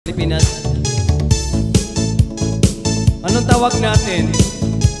Pilipinas. Anong tawag natin?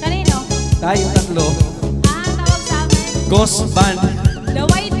 Kanino? Tayong tatlo. Tawag sa amin. Ghost Band. The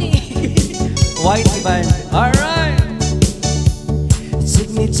Whitey. Whitey Band. Alright.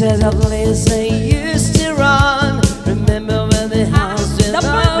 Took me to the place I used to run. Remember when the house when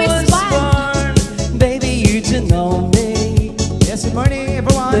I was born. Baby, you to know me. Yes, good morning,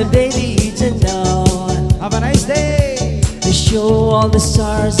 everyone. But baby, you to know. Have a nice day. To show all the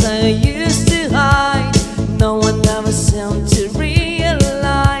stars I used to hide. No one ever seemed to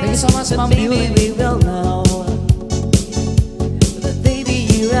realize. Thank you so much, but Ma'am baby, Beauty. we will know. But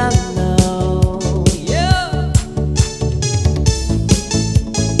baby, you will know. Yeah.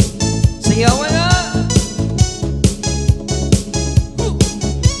 Sayawan na.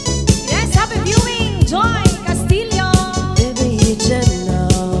 Yes, happy viewing, Joy Castillo. Baby, you should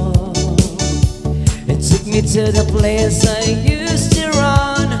know. It took me to the place I used to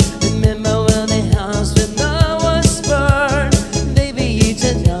run. Remember when the house when I was burned. Baby, you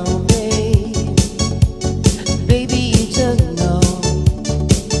should know me. Baby, you should know.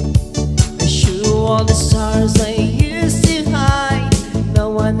 I show all the stars I used to hide. No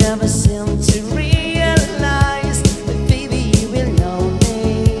one ever seemed to realize. But baby, you will know me.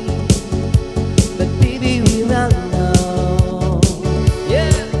 But baby, we will know.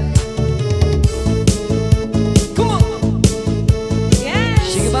 Yeah. Come on.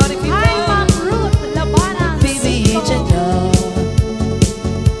 Yes. Shake your body, people. Hi, Ma'am Ruth Labanan. Baby, you should know.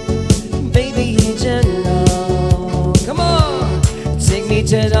 Baby, you should know. Come on. Take me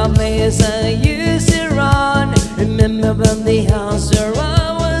to the place I used to run. Remember when the house where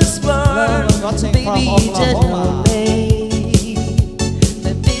I was born. Watching Baby, from you should know Oklahoma. me.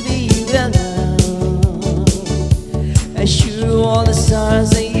 But baby, you will know. I shoot all the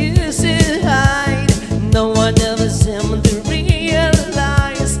stars I used to hide. No one ever seemed to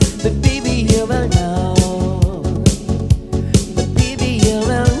realize. But baby, you will know. But baby, you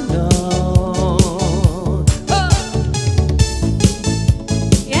will know. Oh.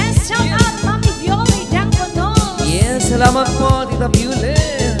 Yes, shout out, Mami Violi Dangonos. Yes, salamat po, Tita Beauty.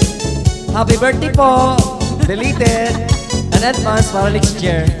 Happy birthday po. Deleted. An advance para next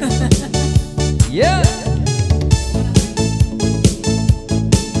year. Yeah.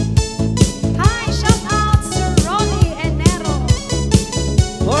 Hi, shout out, Sir Ronnie Enero.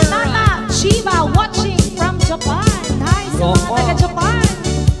 Alright. Tata Chiba watching from Japan. Hi, sa mga Opo. taga-Japan.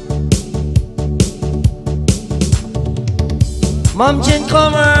 Ma'am Jen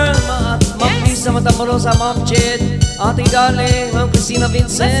Comer. Ma'am Yes. Lisa Matamorosa, Ma'am Jen. Ate Darling, Ma'am Christina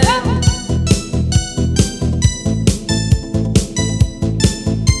Vincent. Let's go.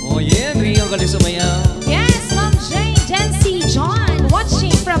 Oh yeah, may ang galing sumayaw. Yes, Ma'am Jane, Jency, John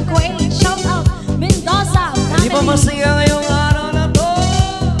watching from Kuwait. Shout out, Mendoza Di ba family. masaya ngayong araw na to?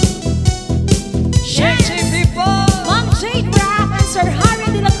 Shake, Yes. shake, people! Ma'am Jade Rack and Sir Harry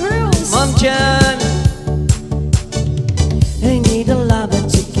de la Cruz. Ma'am Jan. I need a lover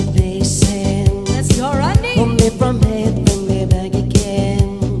to keep pacing. Let's go, Randy. Pull me from it, bring me back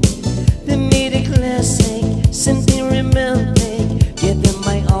again. The music classic, something romantic. Give them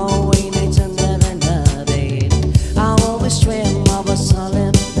my all way, nights and another day. I always dream of a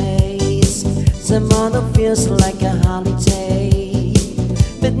solid face. Someone feels like a holiday.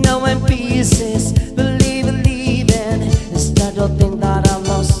 But now I'm pieces, believing. Instead of think that I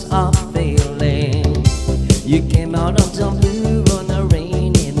lost a feeling. You came out of the blue on a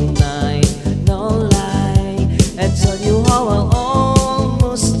rainy night. No lie, I tell you how I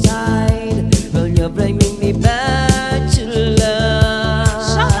almost died. Will you bring me back to life?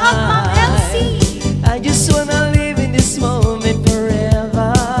 Shout out, Ma'am Elsie. I just wanna live in this moment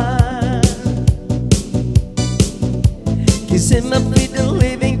forever. Kissing my feet and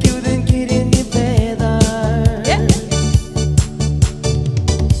living couldn't get any better. Yeah.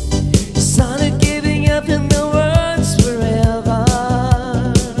 Started giving up in the words forever.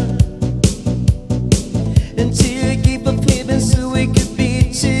 Until you keep on feeling so we could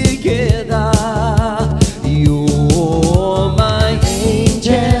be together. You're my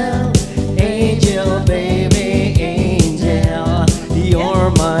angel, angel, baby, angel.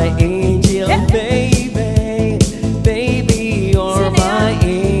 You're my angel, baby, baby. You're my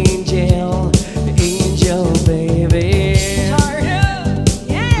angel, angel, baby.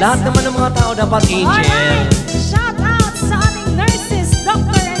 Yes. Lahat naman ng mga tao dapat angel. Alright. Shout out sa ating nurses,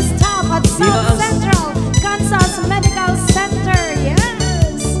 doctor, and staff at Di ba South ang- Central Kansas Medical Center.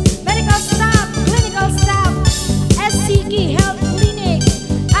 Yes. Medical staff, clinical staff, SCG Health Clinic,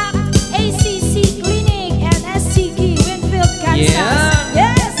 ACC Clinic, and SCG Winfield, Kansas. Yeah.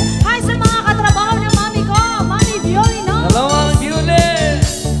 Yes. Hi sa mga katrabaho ng mami ko, Mami Violi, no? Hello, Ma'am Beauty.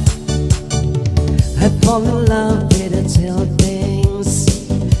 I fall in love with the little things,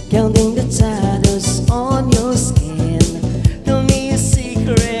 counting the tattoos on your skin. Tell me a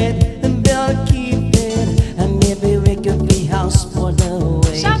secret and they'll keep it, and maybe we could be house for the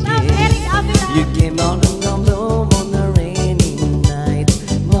way. Shout out Eric Avila. You came out on the bloom on a rainy night,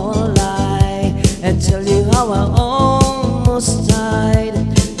 no lie. I tell you how I almost died,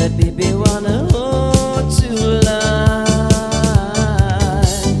 but baby wanna hold you life.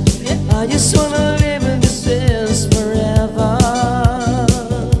 I just wanna live in this place forever,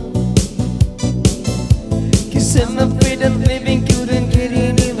 'cause I'm afraid that living couldn't get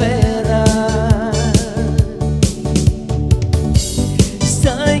any better.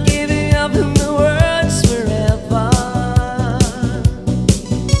 Start giving up in the words forever,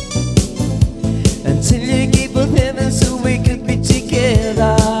 until you give up heaven so we could be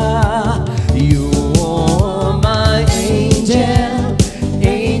together. You're my angel,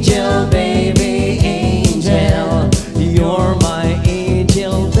 angel baby, angel. You're my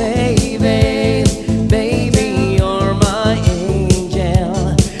angel baby, baby. You're my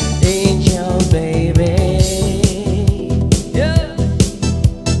angel, angel baby. Yeah.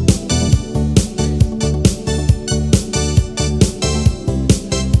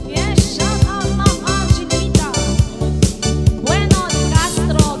 Yes, shout out Ma'am Arginita. Bueno de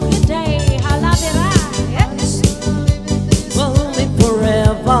Castro, good day, Halavera. Yes. Only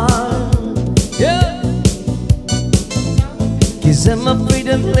forever, yeah. 'Cause I'm afraid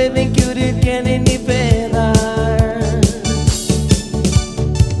of living couldn't get any better.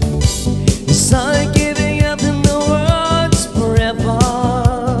 It's like giving up in the words forever,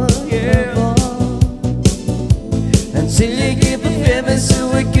 yeah. Until you give up heaven so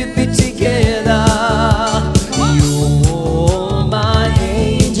we could be together. You're my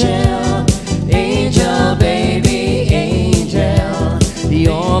angel, angel baby, angel.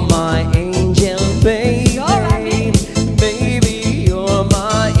 You're my angel baby, baby. You're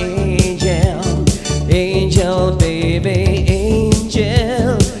my angel, angel baby,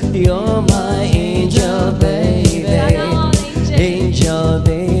 angel. You're my angel baby, angel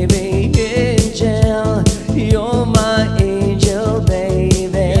baby, angel. You're my angel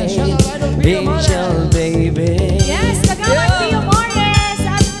baby, angel baby. Yes, kagawad Pio Morales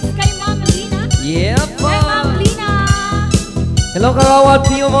at kay Ma'am Lina. Yeah, Kay Ma'am Lina. hello, Kagawad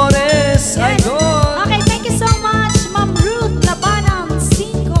Pio Mores. Yes. Idol. Okay, thank you so much, Ma'am Ruth Labanang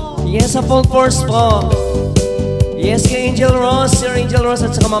 5. Yes, a full force po. Yes, kay Angel Rose, Sir Angel Rose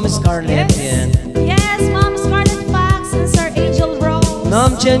at saka Ma'am Scarlett. Yes. Yan. Yes, Ma'am Scarlett Fox and Sir Angel Rose.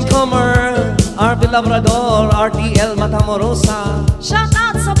 Ma'am Jen Comer, RP Labrador, RTL Matamorosa. Shout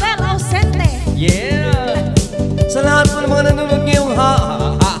out sa Bel Ausente. Yeah! Sa lahat po ng mga nanonood ngayong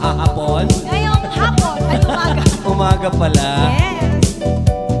hapon, Ngayong hapon ay umaga. umaga pala. Yes.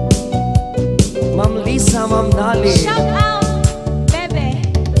 Ma'am Lisa, Ma'am Dali. Shout out, Bebe.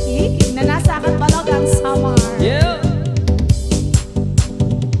 Nanasakat balog ang summer. Yeah!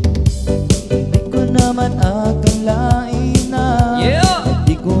 Di ko naman akalain na Yeah!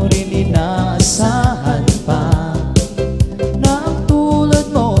 di ko rin inaasahan pa na ang tulad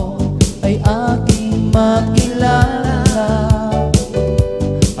mo ay aking makilala.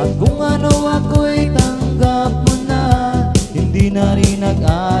 At kung ano ako'y tanggap mo na, hindi na rin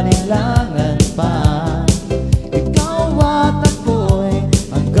nag-alinlangan pa. Ikaw at ako'y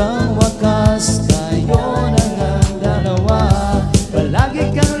hanggang wakas, kayo na ngang dalawa.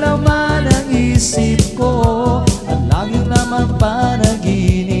 Palagi kang laman ng isip ko at laging naman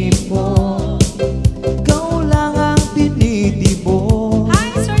panaginip ko. Ikaw lang ang tinitibo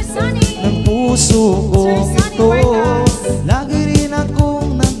Hi, Sir Sunny. ng puso ko Sir Sunny ito. Vargas. Lagi rin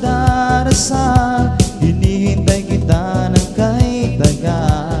akong nagdarasal, hinihintay kita ng kahit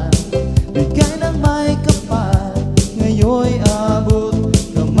tagal. Bigay ng may kapal, ngayon'y abot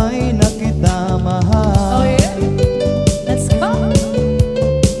kamay na kita mahal. Oh, yeah? Let's go.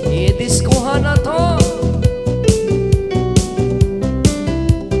 I-discohan na to!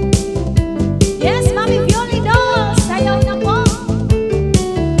 Yes, Mami Violi Dolls. Sayaw na po.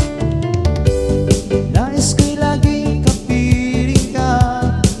 Nais ko'y laging kapiling ka,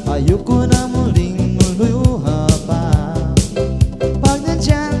 ayoko na muling muluha pa. Pag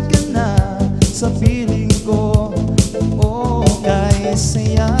nandyan ka na sa piling ko, oh kay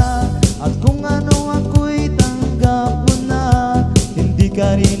saya. At kung ano ako'y tanggap mo na, hindi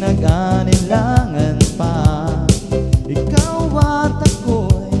ka rin nag-anilangan pa. Ikaw at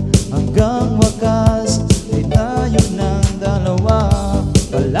ako'y hanggang wakas, ay tayo ng dalawa.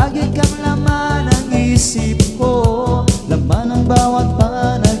 Palagi kang laman ng isip ko, laman ng bawat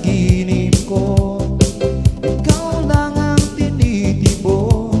panaginip ko. Ikaw lang ang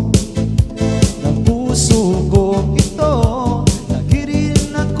tinitibo ng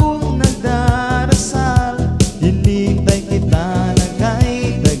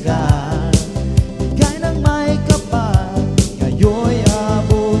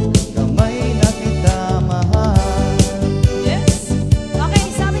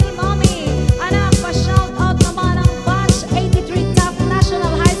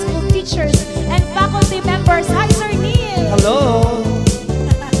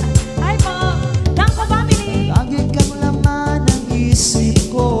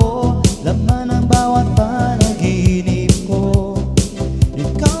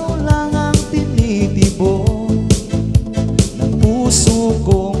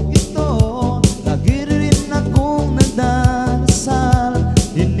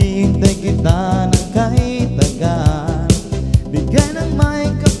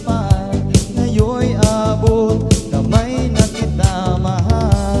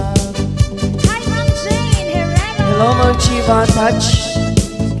Come on, Chiba, touch.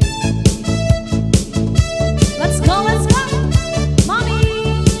 Let's go, mommy.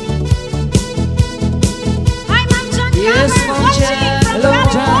 Hi, Ma'am John. Yes, Ma'am Jan. Hello,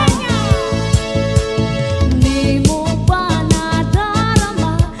 Jan. Di mo ba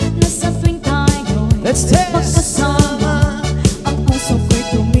nadarama na sa tuwing tayo'y Let's test. magkasama, ang puso ko'y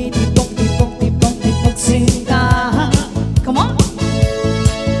tumitibok, tibok, tibok, tibok, sinta. Come on!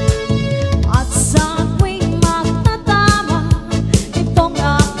 At sa tuwing magtatama itong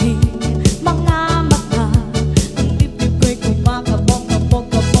aking mga mata, ang dibdib ko'y kumakabog, kabog,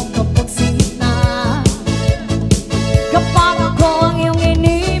 kabog, kabog, sinta. Kapag ako ang iyong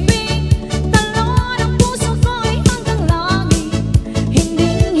inibig, talon ang puso ko'y hanggang langit.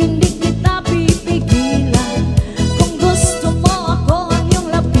 Hindi kita pipigilan kung gusto mo ako ang iyong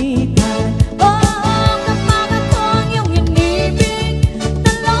lapitan. Oh, kapag ako ang iyong inibig,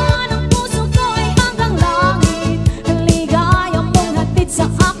 talon ang puso ko'y hanggang langit. Ligaya mong hatid sa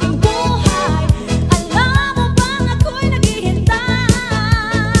aking buhay, alam mo bang ako'y naghihintay?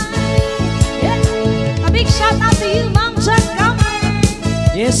 Yeah. A big shout out to you, Ma'am Jan Gamer.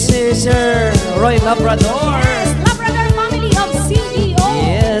 Yes, Sir Roy Labrador. Yes, Labrador family of CDO.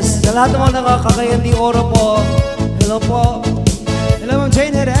 Yes, sa lahat ng mga nakakakayan di oro po. Hello po. Hello, Ma'am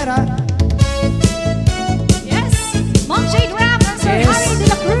Jane Herrera. Yes, Ma'am Jade Rapp and Sir Yes. Harry de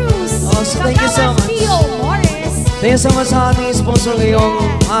la Cruz. Oh, so thank you so Kagawan much. Pio Morris. Thank you so much sa ating sponsor ngayong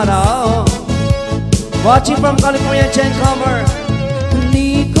araw. Watching from California, Chen Comer.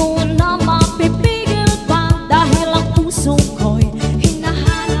 Hindi ko na mapipigil pa dahil ang puso ko'y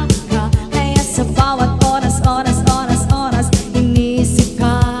hinahanap ka. Kaya sa bawat oras, oras, oras, oras, inisip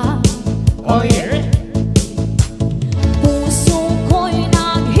ka. Oh yeah. Puso ko'y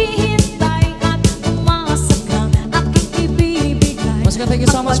naghihintay at umasa kang aking ibibigay. Mas ka, thank you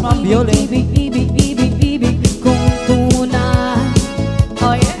so much, Ma'am Viole. Ibig, ibig, ibig, ibig kung tunay.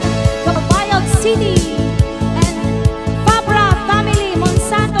 Oh yeah. Kababayag City and Fabra family,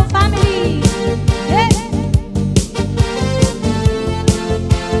 Monsanto family. Yeah.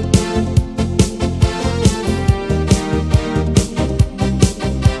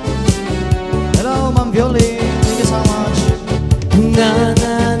 Hello, Ma'am Viole. Thank you so much. Na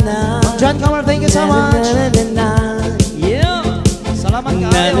na na. Ma'am John Comer, thank you so Na, much. na, na, na. Yeah. Salamat Na na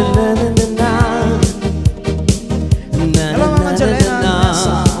kayo. na na na na. Na Hello, na Ma'am na Angelina. na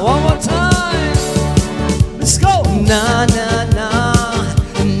na. One more time. Let's go. Na na na.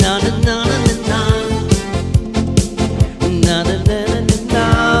 Na na na na na na. Na na na na na na.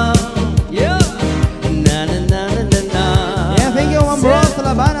 Yeah. Na na na na na na. Yeah, thank you, Ma'am Bro.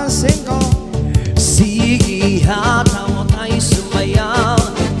 Talaban ang 5. Sige, hataw mo tayo sumayaw.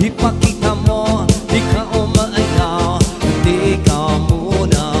 Ipakita mo, di ka umaayaw. Di ka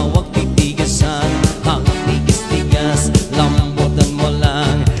muna, huwag titigasan. Ang tigas-tigas, lambutan mo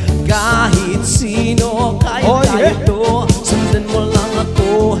lang. Kahit sino, Oh, kaya yeah. to. Sundan mo lang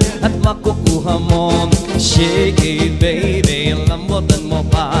ako at makukuha mo. Shake it, baby, lambutan mo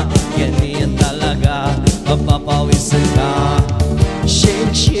pa. Ganyan talaga, mapapawisan ka.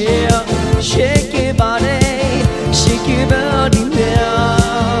 Shake, shake, shake your body, shake your body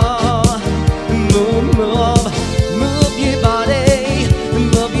now. Move, move, move your body,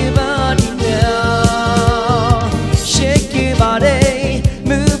 move your body now. Shake your body,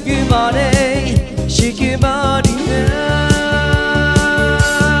 move your body, shake your body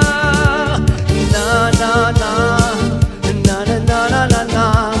now. Na na na, na na na na na na.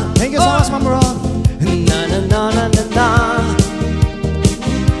 Thank you so much, Ma'am Bro. Na na na na na na.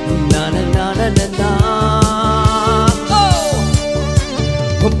 Na na na na na na. Oh!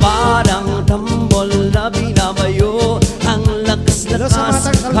 Parang tambol na binabayo ang Hello sa mga lakas-lakas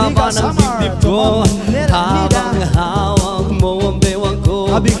taga-Kalbiga, haba ng Samar. dibdib ko. Nila, Habang Nida. hawak mo ang bewang ko,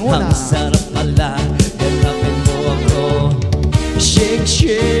 Kabinguna. ang sarap pala, yakapin mo ako. Shake,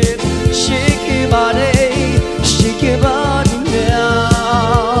 shake, shake your body, shake your body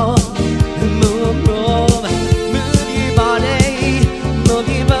now. Move, move, move your body, move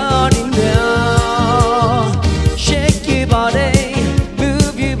your body now. Shake your body,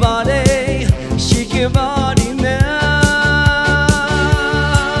 move your body, shake your body now.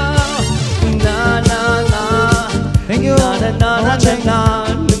 Na na na, Thank you. na na na na na na,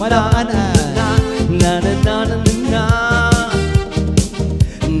 Madam Ana. na na na na na na.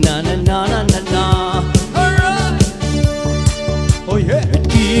 Na na na na na na. Alright. Oh yeah.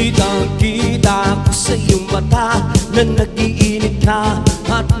 Kitang-kita ko sa iyong mata na nag-iinit ka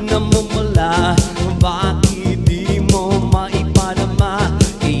at namumula. Bakit di mo maipanama?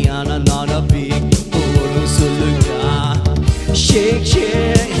 Kaya nananabig, puro sulog ka. Shake,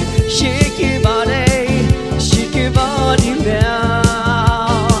 shake, shake your body, shake your body.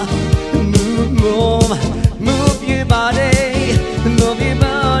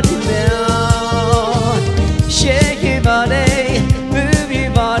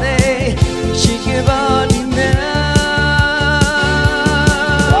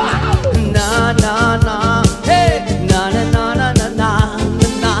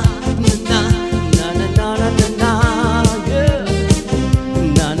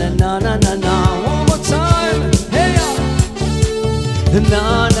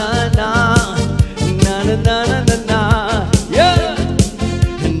 Na na na, na na na na na na, yeah.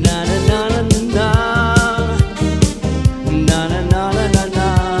 Na na na na na na, na na na na na na,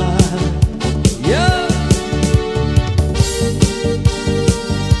 yeah.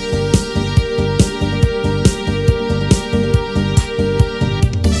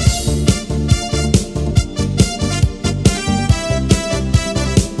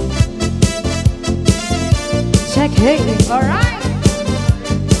 Check, hey, all right.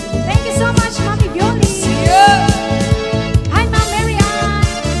 Thank you so much, Mommy Violi. Yeah. Hi, Ma'am Marianne.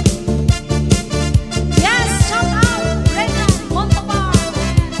 Yes, shout out Rena Montobar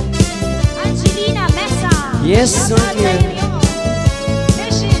and Angelina Mesa. Yes, Shout out thank you. sa inyo.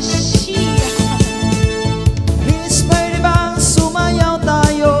 This is she. Miss, pwede bang sumayaw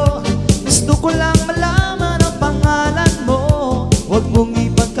tayo? Gusto ko lang malaman ang pangalan mo. Huwag mong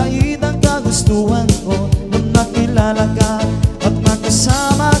ipagkait ang kagustuhan ko na makilala ka at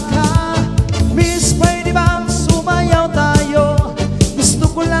makasama ka. Miss, pwede bang sumayaw tayo? Gusto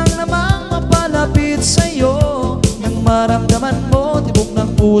ko lang namang mapalapit sa'yo nang maramdaman mo tibok ng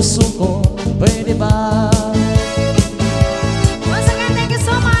puso ko. Pwede ba? Once again, thank you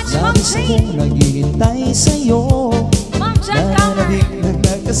so much, Ma'am Labis Jane. akong naghihintay sa'yo. Ma'am Jan Comer. Nananabik na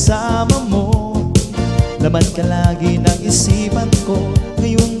nagkasama mo. Laman ka lagi ng isipan ko.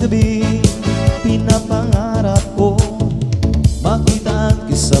 Ngayong gabi, pinapangarap ko makita ang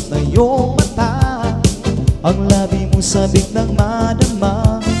kisap na iyong mata. Ang labi mo sabik ng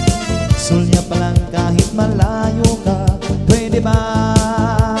madama. Sulya pa lang kahit malayo ka. Pwede ba?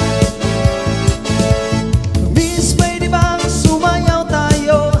 Miss, pwede bang sumayaw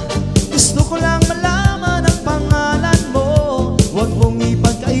tayo? Gusto ko lang malaman ang pangalan mo. Huwag mong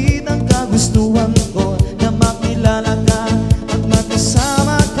ipagkait ang kagustuhan ko na makilala ka at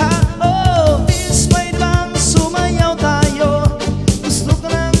makasama ka. Oh, miss, pwede bang sumayaw tayo? Gusto ko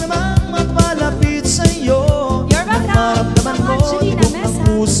lang namang mapalapit sa'yo. You're welcome, Maramdaman Ma'am mo Angelina tibok ng Mesa.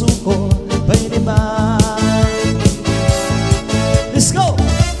 puso ko. Pwede ba? Let's go!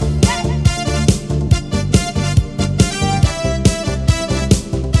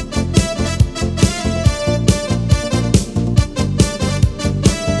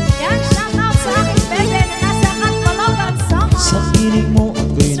 Yan, shout out sa aking bebe na nasa Catbalogan, Samar. Sa piling mo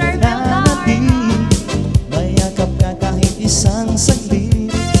ako'y Sir nananabik. Mayakap ka kahit isang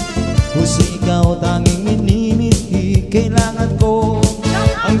saglit. Puso ikaw tanging minimithi. Kailangan ko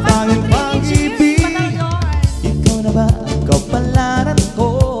ang tanging pag-ibig. Ikaw na ba ang kapalaran ko?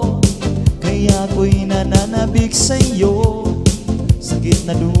 Kaya ako'y nananabik sa'yo. Sakit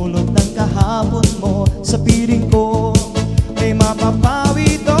na dulot ng kahapon mo. Sa piling ko ay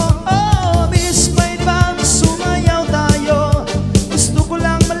mapapawi to. Oh, miss, pwede bang sumayaw tayo? Gusto ko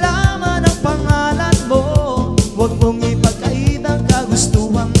lang malaman ang pangalan mo. Huwag mong ipagkait ang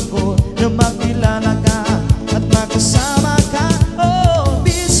kagustuhan ko na makilala ka at makasama ka. Oh,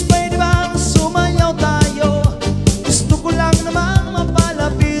 miss, pwede bang sumayaw tayo? Gusto ko lang namang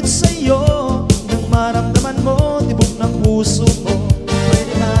mapalapit sa'yo nang maramdaman mo tibok ng puso ko.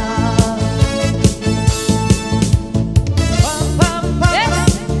 Pwede ba?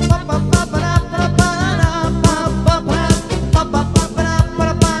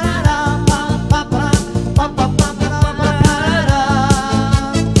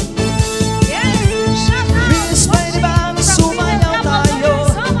 Yes, shout out. Miss, pwede bang sumayaw tayo?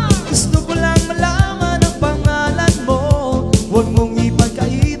 Gusto ko lang malaman ang pangalan mo. Huwag mong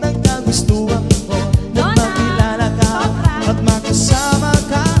ipagkait ang kagustuhan ko na makilala ka at makasama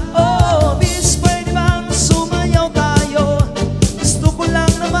ka. Oh, miss, pwede bang sumayaw tayo? Gusto ko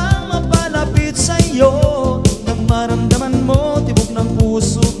lang namang mapalapit sa'yo nang maramdaman mo tibok ng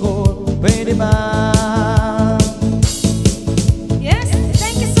puso ko. Pwede ba? Yes,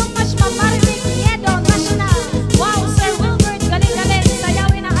 thank you so much, Ma'am Maribig Nieto, National. Wow, Sir Wilbert, galing-galing.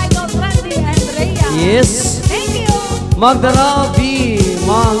 Sayawin ang Idol Randy and Rea. Yes. Thank you. Magdara B.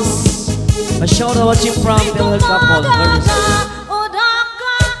 Monks. A shout out watching from the whole couple. Very nice.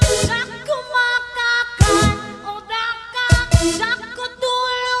 Odaka, Jaku makakan. Odaka, Jaku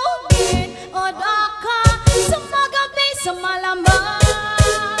tulugin. Odaka, sa magabi, sa malamang.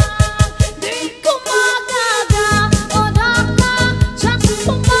 Di ko magaga. Odaka,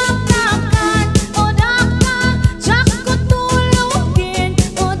 Jaku makakan. Odaka, Jaku tulugin.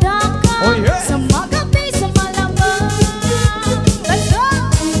 Odaka, Oh, yeah. sa magabi, sa malamang. Let's go!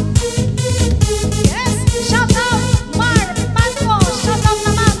 Yes, shout out Mar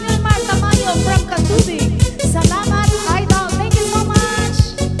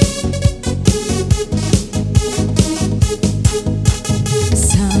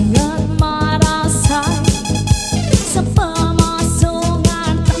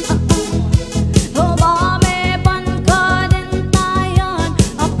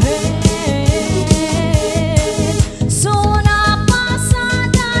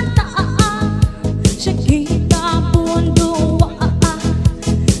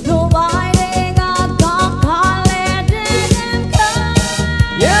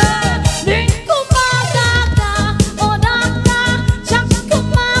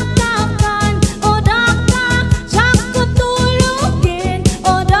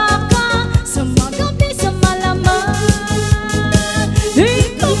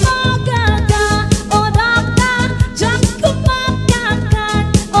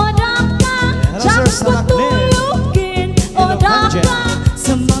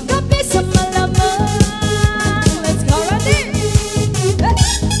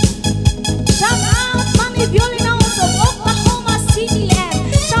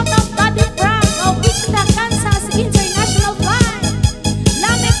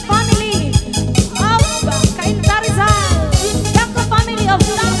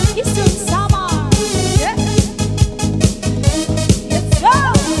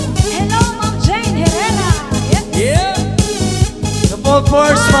People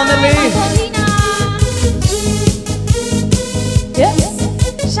first, family. Paulina.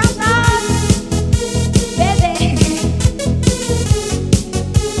 Yes. Shout out. Bebe.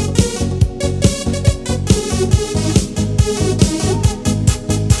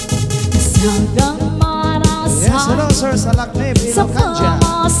 Sagang Yes, hello marasal sir, sa Lakne, sa Pinocadya.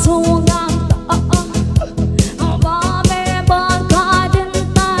 pamasungan. Ang pamebang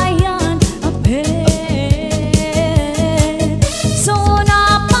kadentayan apel. So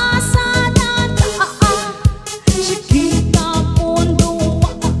napasanan Shikita mundo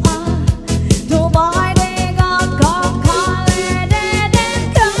Dubai dega kakaleden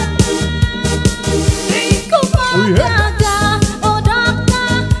ka. Di ko magaga odaka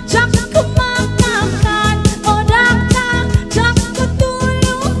jak kumakakan odaka jak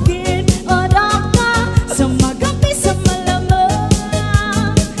kutulugin odaka sa magabi sa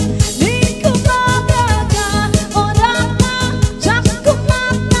malamang. Di ko magaga odaka jak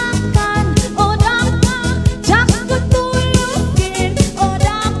kumakakan odaka jak kutulugin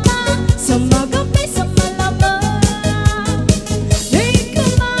odaka sa magabi sa malamang. Di ko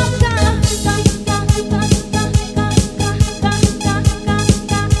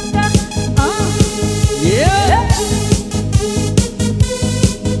Yeah.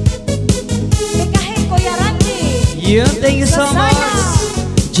 Mikahin Kuya Randy. Yeah, thank you so Saya.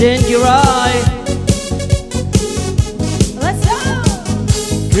 much. Jen Giray, Let's go.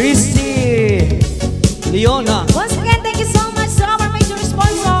 Christy, Leona. Once again, thank you so much to our major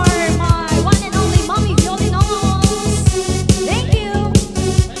sponsor, my one and only Mommy Violinos. Thank you.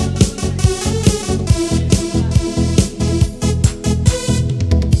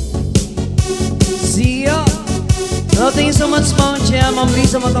 See ya. No, thank you so much, Mom Jen, Mom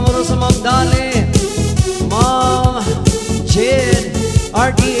Lisa Matamoros, Mom Dali, Mom Jen,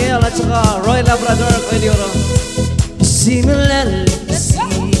 RDL, at saka Roy Labrador, Koylioro. Similarly, Let's go.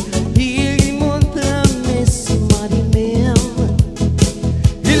 il montrame si marimem,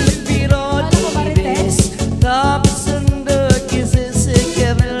 il piro Alam mo ba, tibes, tapsando kisi se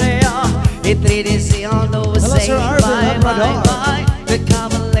kevelea, itridisi ando say Sir Arvin bye bye Labrador. bye, the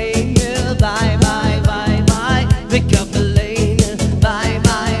cavalier, bye bye bye bye, the cavalier, bye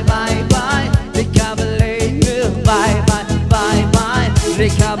bye bye bye, the cavalier, bye bye bye bye, the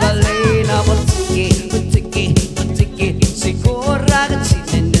cavalier, butiki, sigura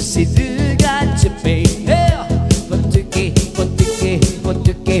gatsinen si duga chepe, butiki,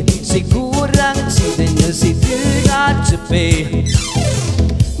 sigura gatsinen si duga chepe.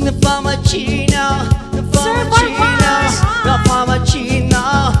 Na pamachina, na pamachina, na pamachina,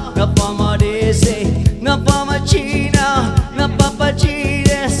 na pamadese, na pamachina, na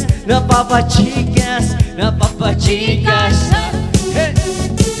papachides, na papachicas, na papachicas. Hey,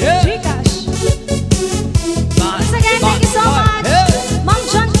 yeah. Gcash. Bye, Once again, thank you so bye, much. hey. Mom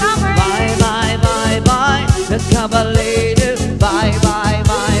John Cover. Bye, bye, bye, bye, the cavalier. Bye, bye,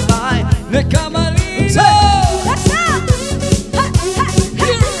 bye, bye, the cavalier. Let's go.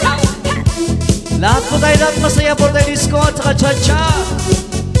 Lahat po tayo, lahat masaya po tayo disco at saka cha-cha.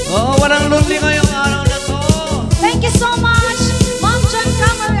 Oo, walang lonely ngayong araw na to. Thank you so much, Mom John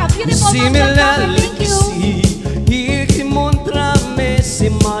Cover. A beautiful Mom John Cover. Similarly, Thank you. si montrame si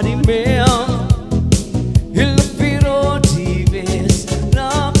marimem, il piro tibes,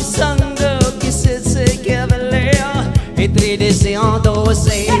 napisando kisi se kevelea, itridisiando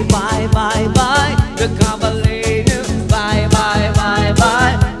say bye bye bye, the cavalier, bye bye bye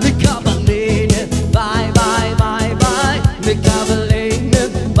bye, the cavalier, bye bye bye bye, the cavalier,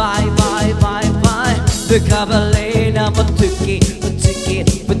 bye bye bye bye, the cavalier, patuki,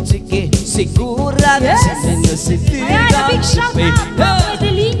 sigura Yes. si Ayan, a big shout out, Ma'am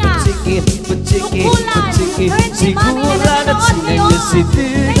Medley. Tukulan. Currently, Mami na nanonood ngayon. Thank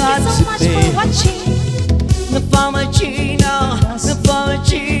you so much for watching. Na pamachina, na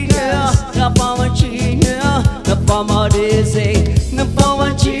pamachina, na pamachina, na pamadese, na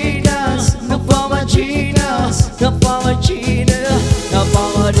pamachina, na pamachina, na pamachina, na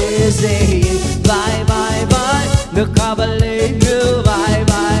pamadese. Bye bye bye, the cavalier. Bye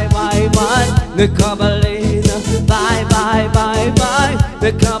bye bye bye, the cavalier. Bye bye bye bye,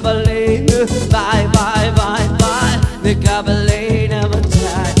 the cavalier. Bye bye bye bye, the cavalier never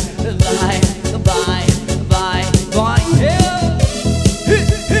died. Bye bye bye bye.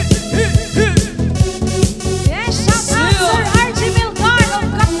 Yes, shout out Sir RJ Milgar of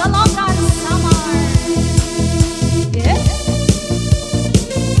Catalogan, Samar. Yes.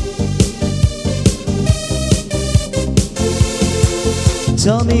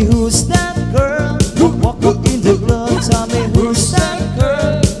 Tell me who's that girl? Walk in the club. Tell me who's that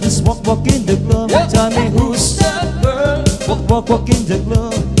girl? Just walk in the club. Tell me who's that girl? walk in the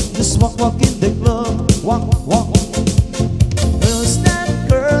club. Just walk in the club. Walk. Who's that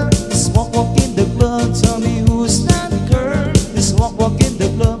girl? Just walk in the club. Tell me who's that girl? Just walk in the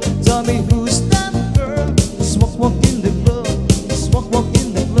club. Tell me who's that girl? Just walk in the club. Just walk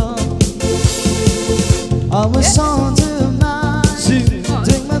in the club. I was on tonight,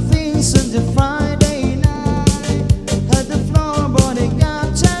 doing my things on the Friday night. Had the floor burning up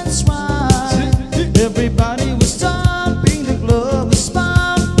just right. Everybody was stomping, the club was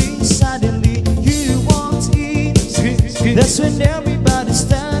pumping. Suddenly you walked in. That's when everybody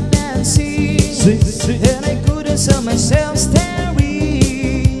started dancing. And I couldn't tell myself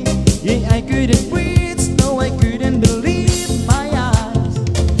staring. Yeah, I couldn't breathe, no, I couldn't believe my eyes.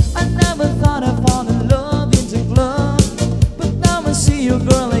 I never thought I'd fall in love in the club, but now I see you,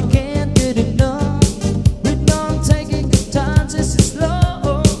 girl, I can't get enough. We don't taking good times, this is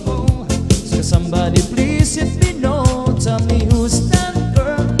slow. So somebody please let me know. Tell me who's that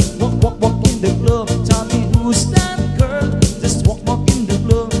girl? Walk in the club. Tell me who's that girl? Just walk in the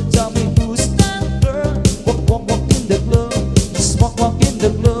club. Tell me who's that girl? Walk in the club. Just walk in the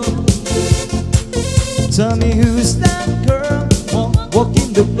club. Tell me who's that girl? Walk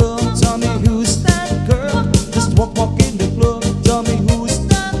in the club. Tell me who's that girl? Just walk in the club. Tell me who's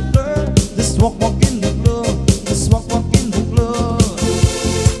that girl? Just walk in the club. Just walk in the club.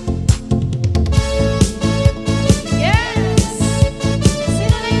 Yes!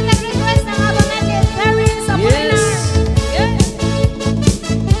 Sino na yung nag-request ng Aba Medley? Terry sa Yes. Yes!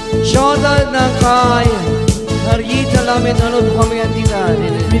 Shoutout na kay Narita Lamin. Ano po kami ang tita?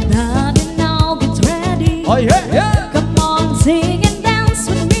 Everybody now get ready. Oh yeah. Come on, sing and dance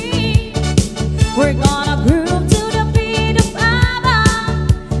with me. We're gonna groove to the beat of ABBA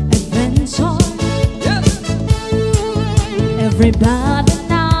Adventure. Everybody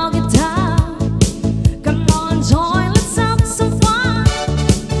now get down. Come on, join, let's have some fun.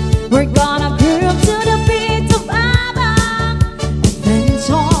 We're gonna groove to the beat of ABBA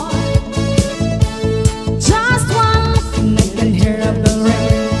Adventure. Just one look and I can hear the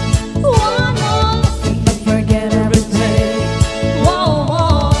rain. One more look and I forget everything. Whoa,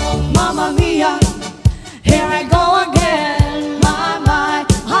 whoa, mamma mia, here I go again. My,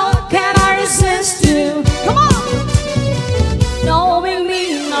 how can I resist you? Come on! Knowing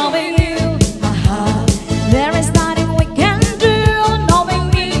me, knowing you, there is nothing we can do. Knowing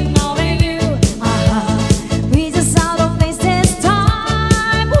me, knowing you, we just out of place this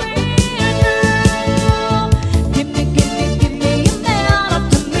time. We're through. Give me a man up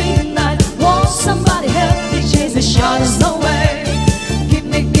to midnight. Won't somebody help me chase the shadows away? Give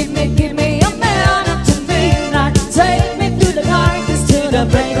me a man up to midnight. Take me through the darkness to the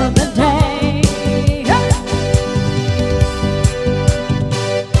break of the day.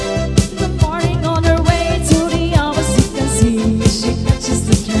 The morning on her way to the office, you can see she catches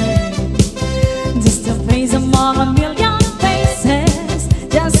the train. Just a face among a million faces,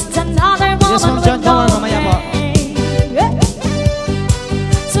 just another woman Yes, Ma'am with John, no mamaya po. name.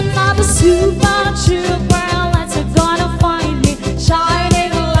 So now the super true girl, that's gonna find me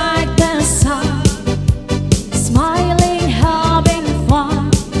shining like the sun, smiling, having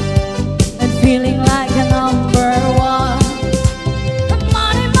fun, and feeling like a number one.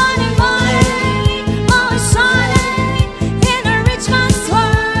 Money, money, money, always shining in a rich man's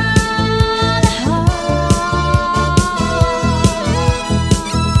world.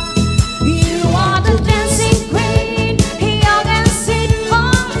 You are the dancing queen, young and sweet,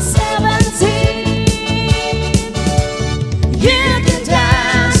 only 17. You can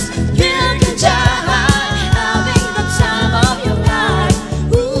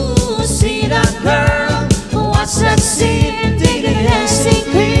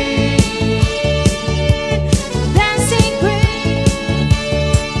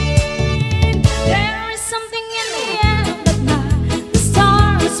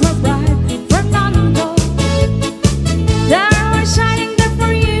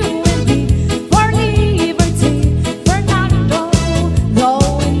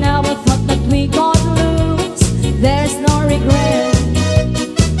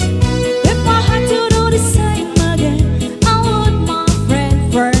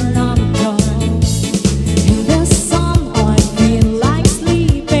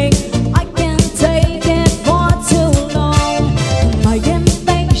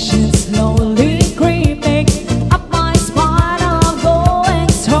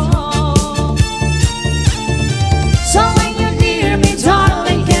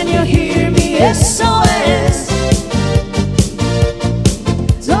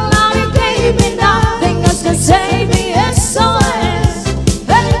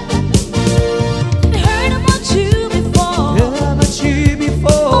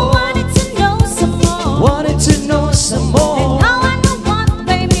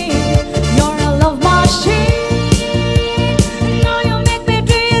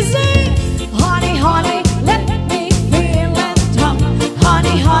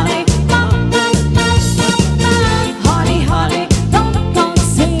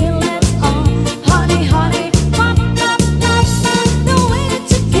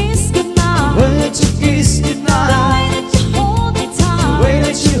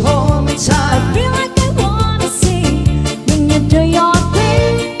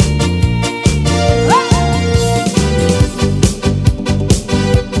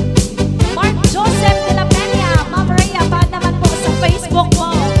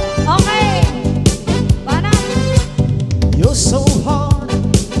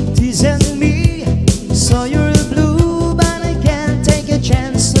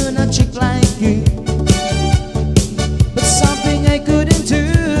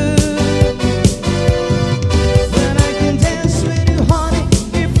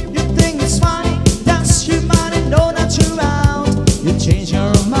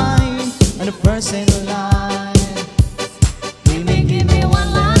and the first in line. Baby, give me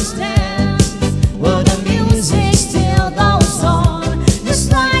one last dance. Well, the music still goes on,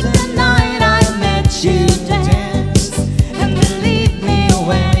 just like the night I met you dance. And believe me,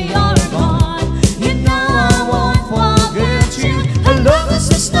 when you're gone, you know I won't forget you. I love is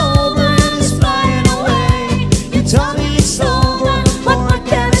a snowbird is flying away. You tell me it's over, But what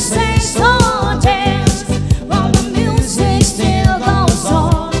can I say? So dance while the music still goes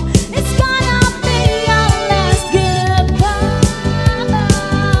on. It's gonna be our last goodbye.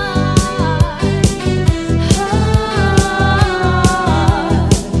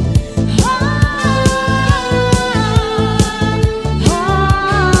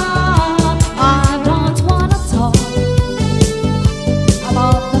 I don't wanna talk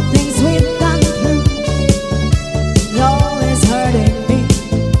about the things we've gone through. No, it's hurting me.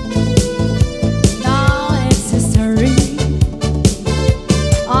 Now it's history.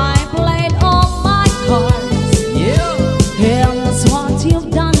 I played all my cards, and that's what you've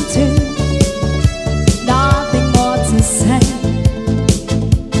done too. Nothing more to say,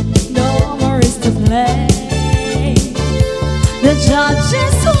 no more is to play. The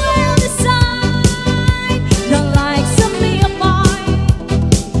judges will decide the likes of me or mine.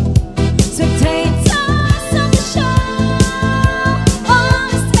 Spectators of the show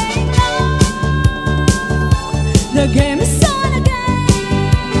always say no. The game is on again.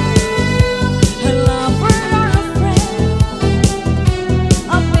 A lover or a friend,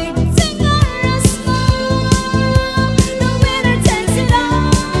 a victim or a smile, the winner takes it all.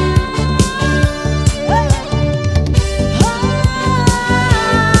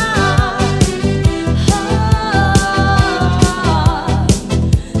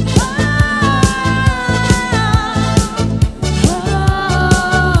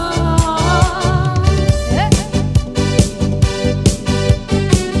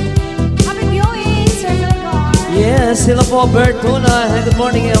 Happy viewing, Circle Car. Yes, hello po Bertuna. Good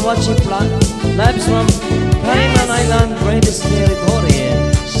morning and watching live from Kaima.